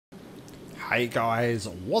Hey guys,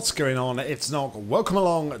 what's going on? It's Nock. Welcome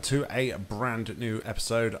along to a brand new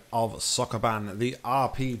episode of Sokoban, the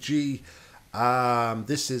RPG.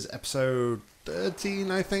 This is episode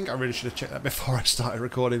 13, I think. I really should have checked that before I started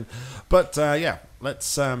recording. But yeah,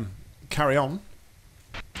 let's carry on.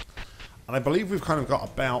 And I believe we've kind of got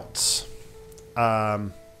about... I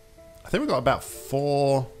think we've got about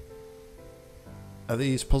 4 of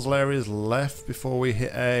these puzzle areas left before we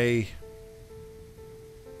hit a...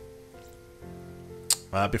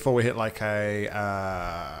 before we hit like a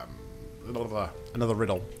another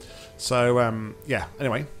riddle. So yeah,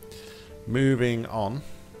 anyway, moving on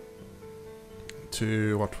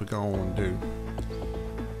to what we're going to do.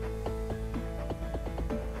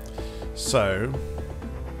 So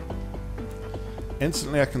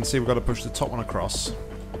instantly I can see we've got to push the top one across.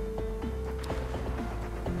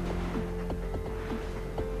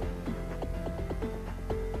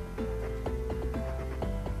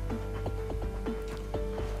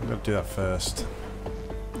 Do that first.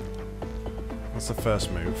 That's the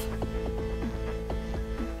first move.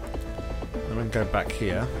 Then we can go back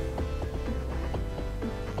here.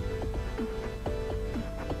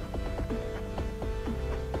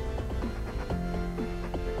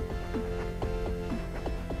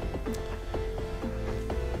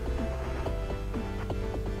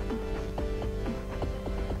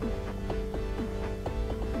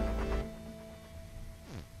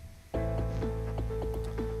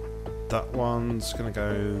 That one's going to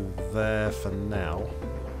go there for now.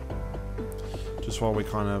 Just while we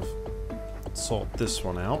kind of sort this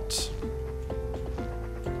one out.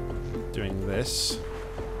 Doing this.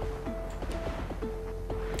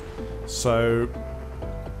 So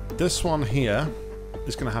this one here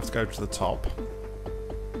is going to have to go to the top.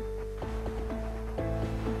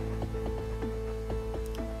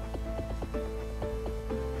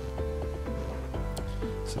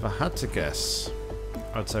 So if I had to guess,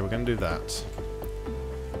 I'd say we're going to do that.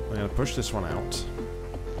 We're going to push this one out.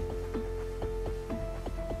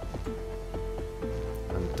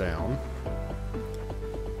 And down.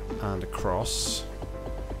 And across.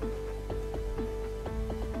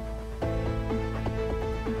 And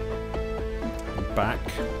back.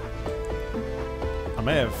 I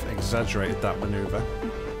may have exaggerated that maneuver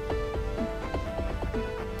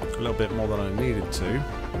a little bit more than I needed to.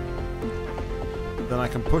 Then I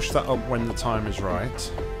can push that up when the time is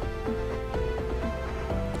right.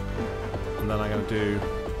 And then I'm going to do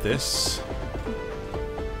this.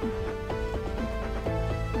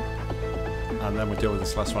 And then we deal with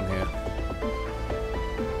this last one here.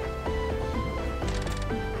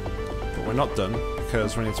 But we're not done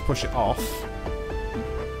because we need to push it off.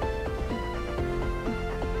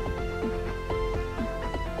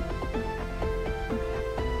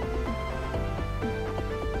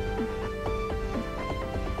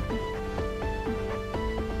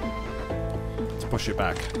 Push it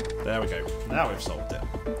back. There we go. Now we've solved it.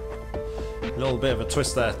 A little bit of a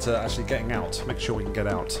twist there to actually getting out. Make sure we can get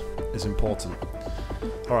out is important.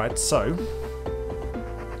 Alright, so...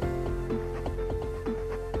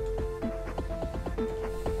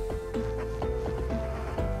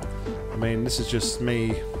 I mean, this is just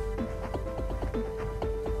me...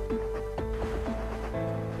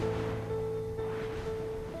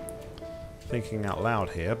 thinking out loud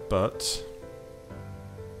here, but...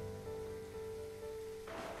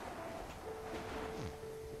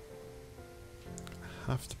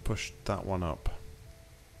 have to push that one up.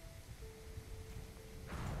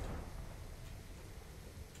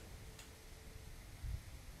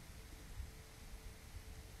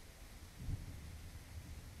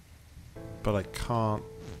 But I can't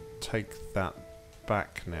take that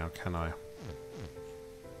back now, can I?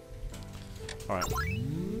 Alright.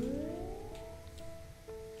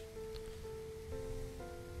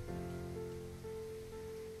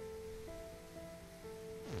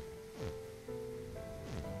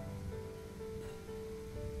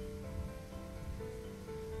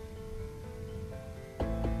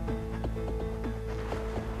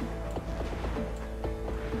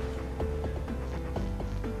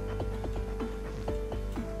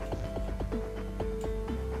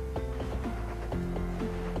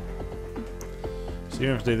 You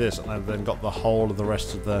have to do this, and I've then got the whole of the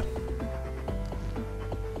rest of the,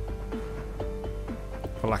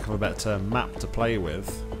 for lack of a better term, map to play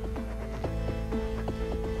with.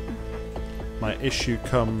 My issue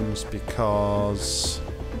comes because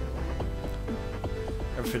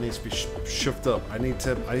everything needs to be shoved up. I need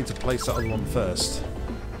to place that other one first.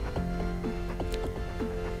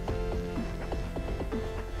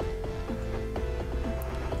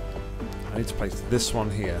 I need to place this one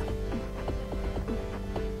here.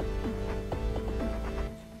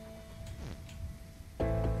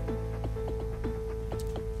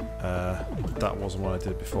 That wasn't what I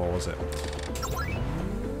did before, was it?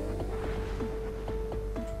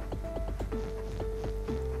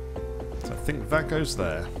 So I think that goes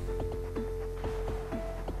there.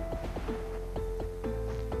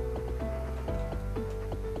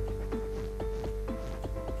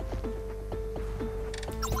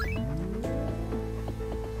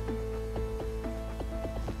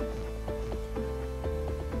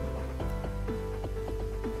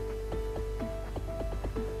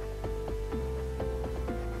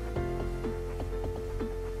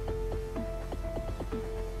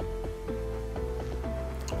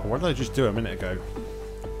 What did I just do a minute ago?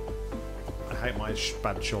 I hate my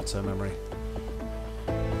bad short-term memory.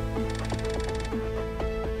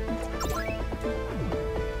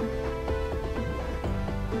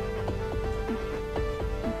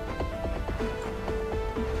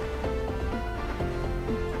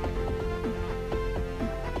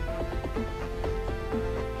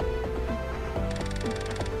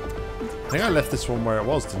 I think I left this one where it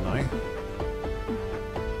was, didn't I?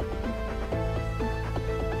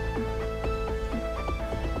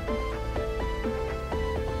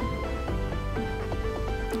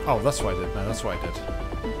 Oh, that's what I did. No, that's what I did.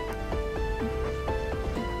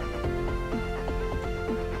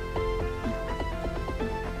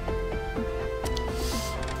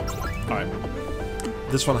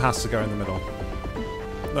 Alright. This one has to go in the middle.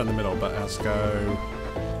 Not in the middle, but it has to go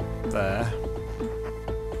there.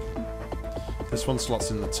 This one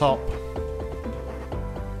slots in the top.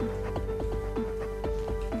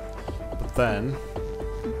 But then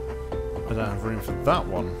I don't have room for that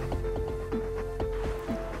one.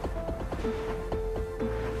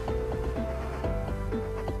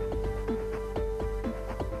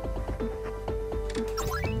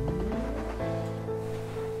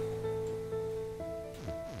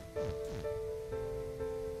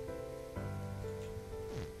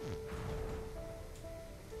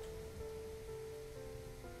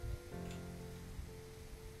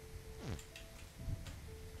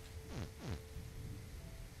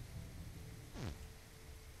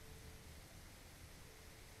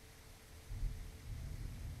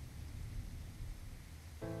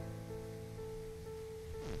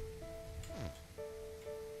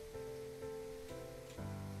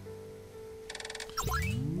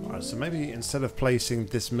 Alright, so maybe instead of placing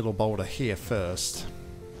this middle boulder here first,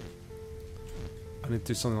 I need to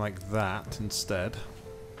do something like that instead.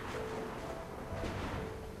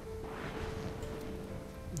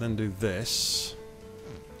 Then do this.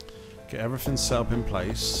 Get everything set up in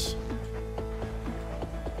place.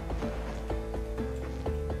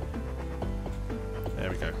 There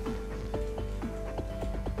we go.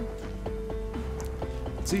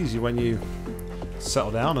 It's easy when you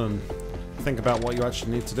settle down and think about what you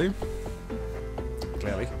actually need to do.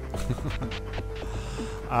 Clearly.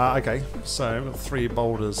 Okay, so we've got 3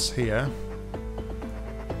 boulders here.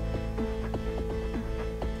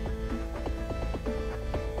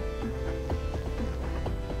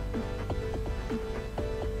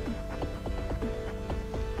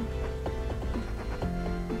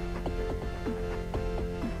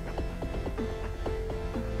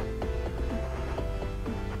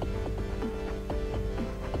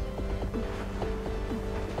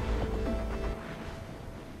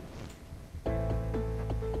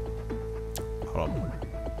 Hold on.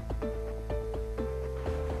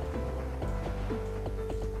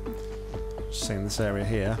 Just seeing this area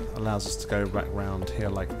here allows us to go back round here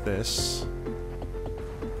like this.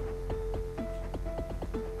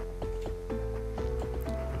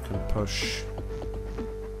 We can push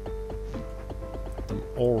them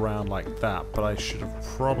all round like that, but I should have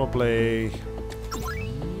probably...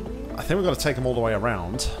 I think we've got to take them all the way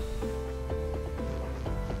around.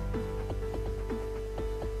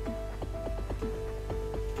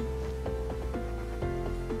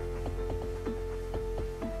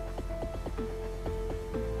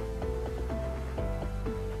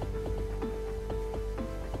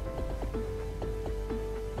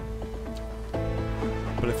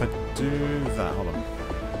 But if I do that, hold on.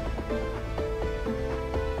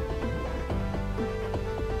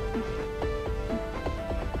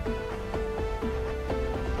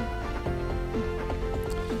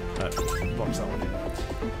 No, blocks that one in.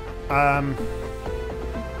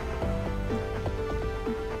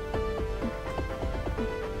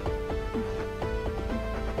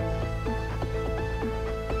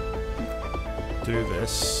 Do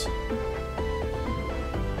this.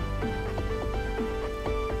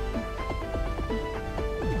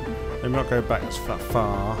 Maybe not go back that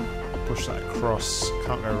far. Push that across.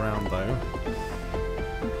 Can't go around though.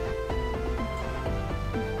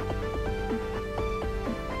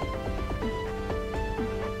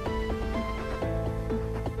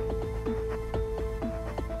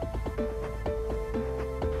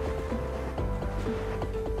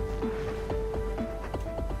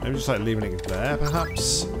 Maybe just like leaving it there,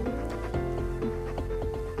 perhaps?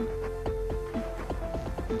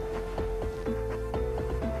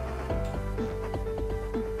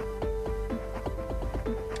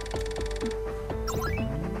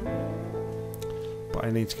 But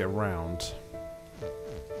I need to get around.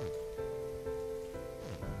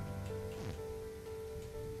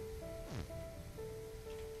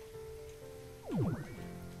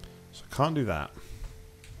 So I can't do that.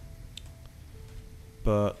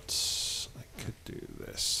 But I could do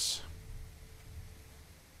this.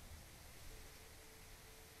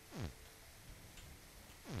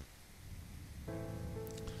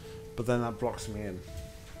 But then that blocks me in.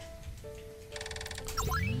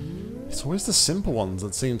 It's always the simple ones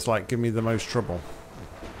that seem to like give me the most trouble.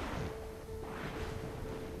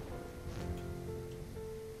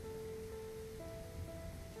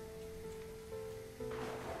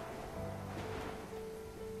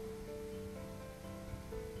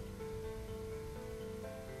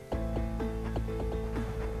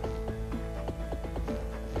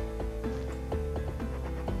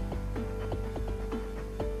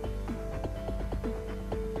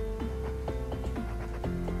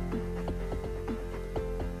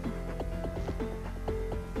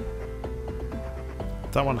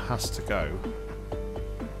 That one has to go.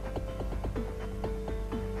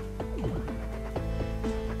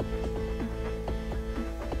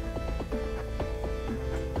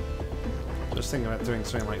 Just thinking about doing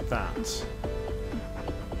something like that.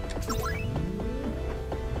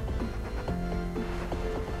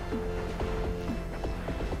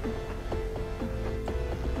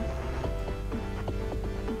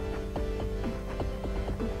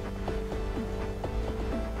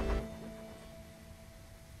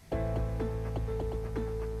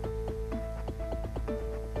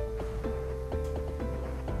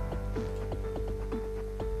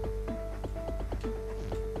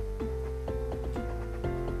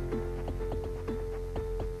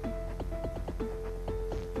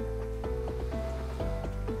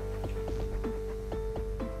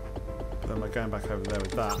 Then we're going back over there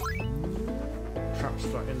with that. Trap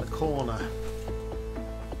strut in the corner.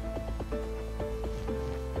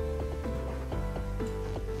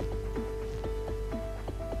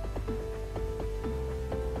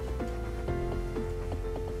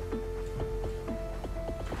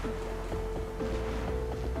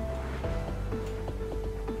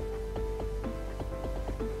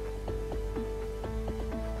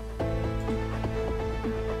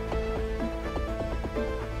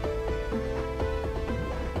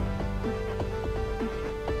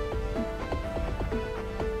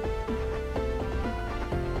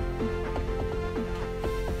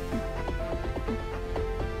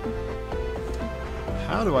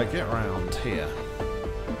 How do I get around here?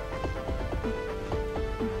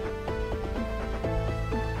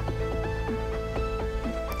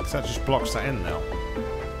 Because that just blocks that in now.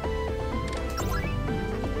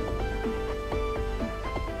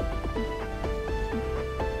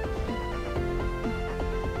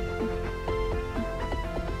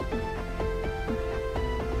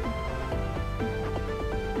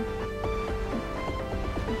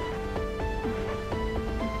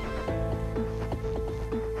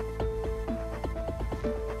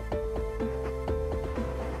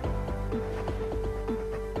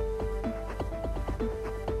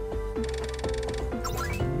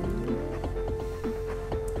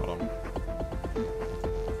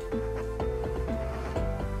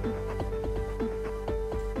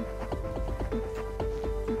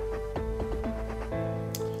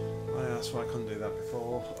 That's why I couldn't do that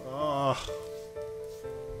before. Oh.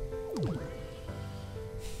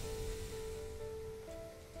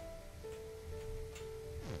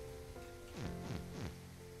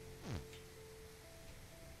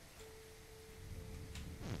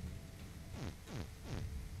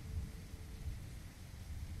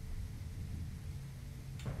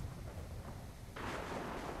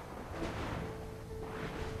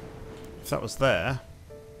 If that was there,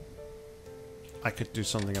 I could do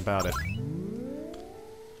something about it.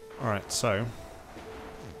 Alright, so...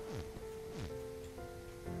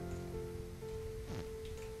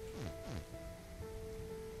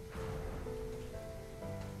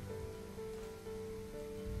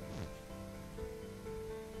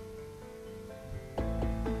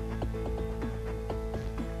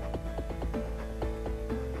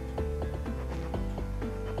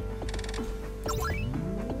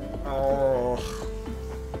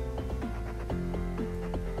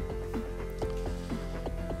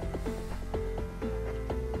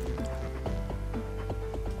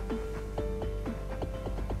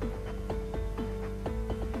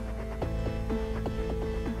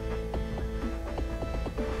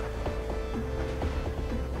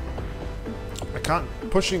 can't...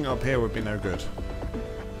 Pushing up here would be no good.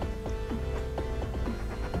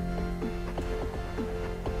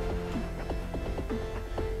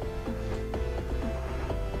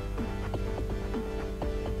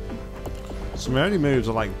 So my only moves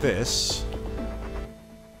are like this.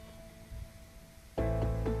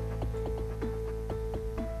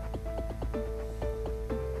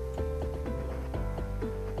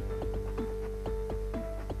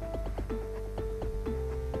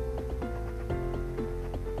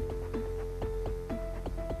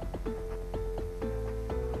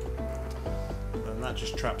 And that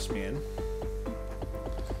just traps me in.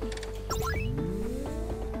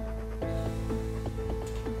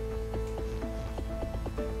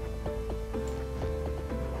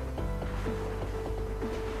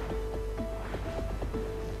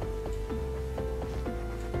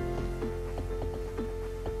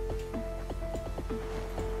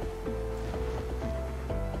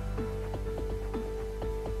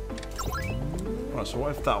 Right, so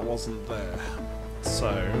what if that wasn't there?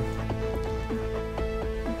 So...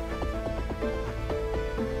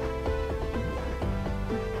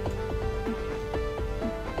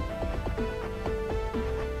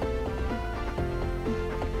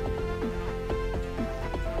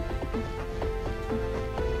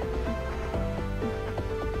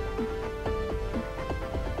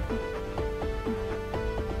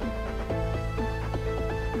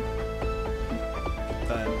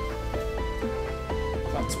 then...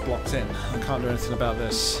 That's blocked in. I can't do anything about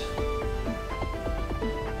this.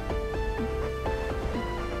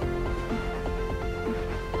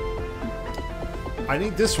 I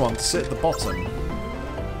need this one to sit at the bottom.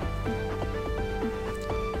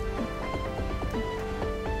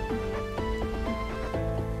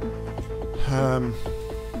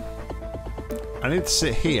 I need to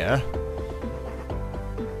sit here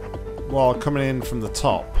while coming in from the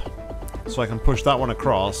top. So I can push that one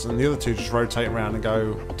across, and the other two just rotate around and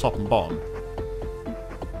go top and bottom.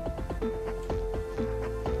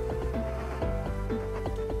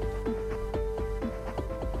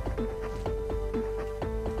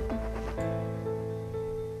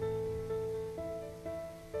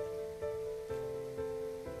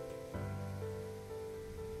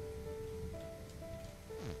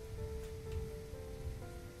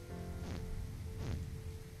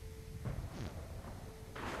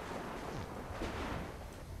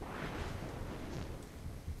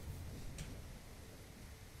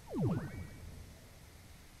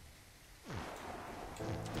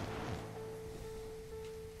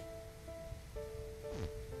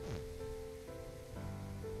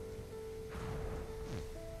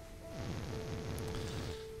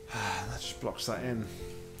 That just blocks that in.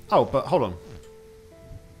 Oh, but hold on.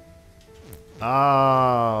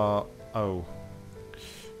 Ah, oh.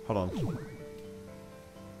 Hold on.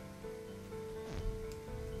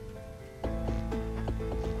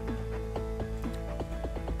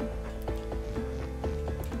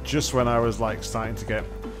 Just when I was like starting to get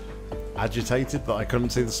agitated that I couldn't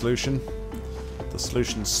see the solution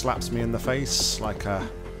slaps me in the face like a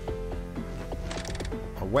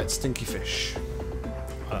wet stinky fish.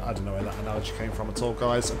 I don't know where that analogy came from at all,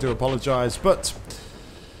 guys. I do apologise, but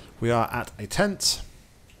we are at a tent.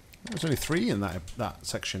 There's only 3 in that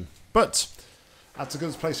section, but that's a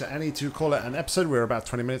good place for any to call it an episode. We're about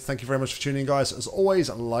 20 minutes. Thank you very much for tuning in, guys. As always,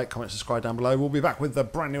 like, comment, subscribe down below. We'll be back with a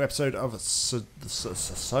brand new episode of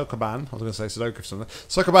Sokoban. I was going to say Sudoku or something.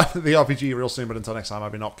 Sokoban, the RPG, real soon. But until next time,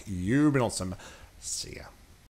 I've been Nock. You've been awesome. See ya.